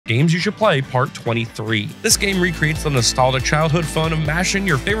Games You Should Play Part 23. This game recreates the nostalgic childhood fun of mashing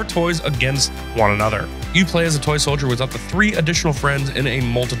your favorite toys against one another. You play as a toy soldier with up to 3 additional friends in a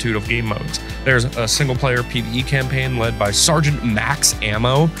multitude of game modes. There's a single-player PvE campaign led by Sergeant Max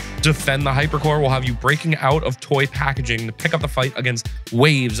Ammo. Defend the Hypercore will have you breaking out of toy packaging to pick up the fight against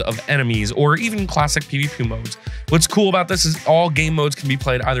waves of enemies, or even classic PvP modes. What's cool about this is all game modes can be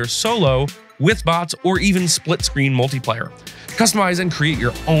played either solo, with bots, or even split-screen multiplayer. Customize and create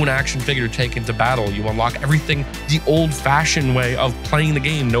your own action figure to take into battle. You unlock everything the old-fashioned way of playing the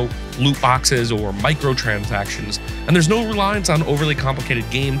game, no loot boxes or microtransactions, and there's no reliance on overly complicated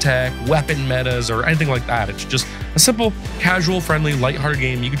game tech, weapon metas, or anything like that. It's just a simple, casual, friendly, lighthearted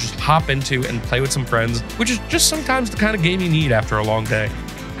game you can just hop into and play with some friends, which is just sometimes the kind of game you need after a long day.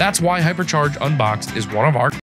 That's why Hypercharge Unboxed is one of our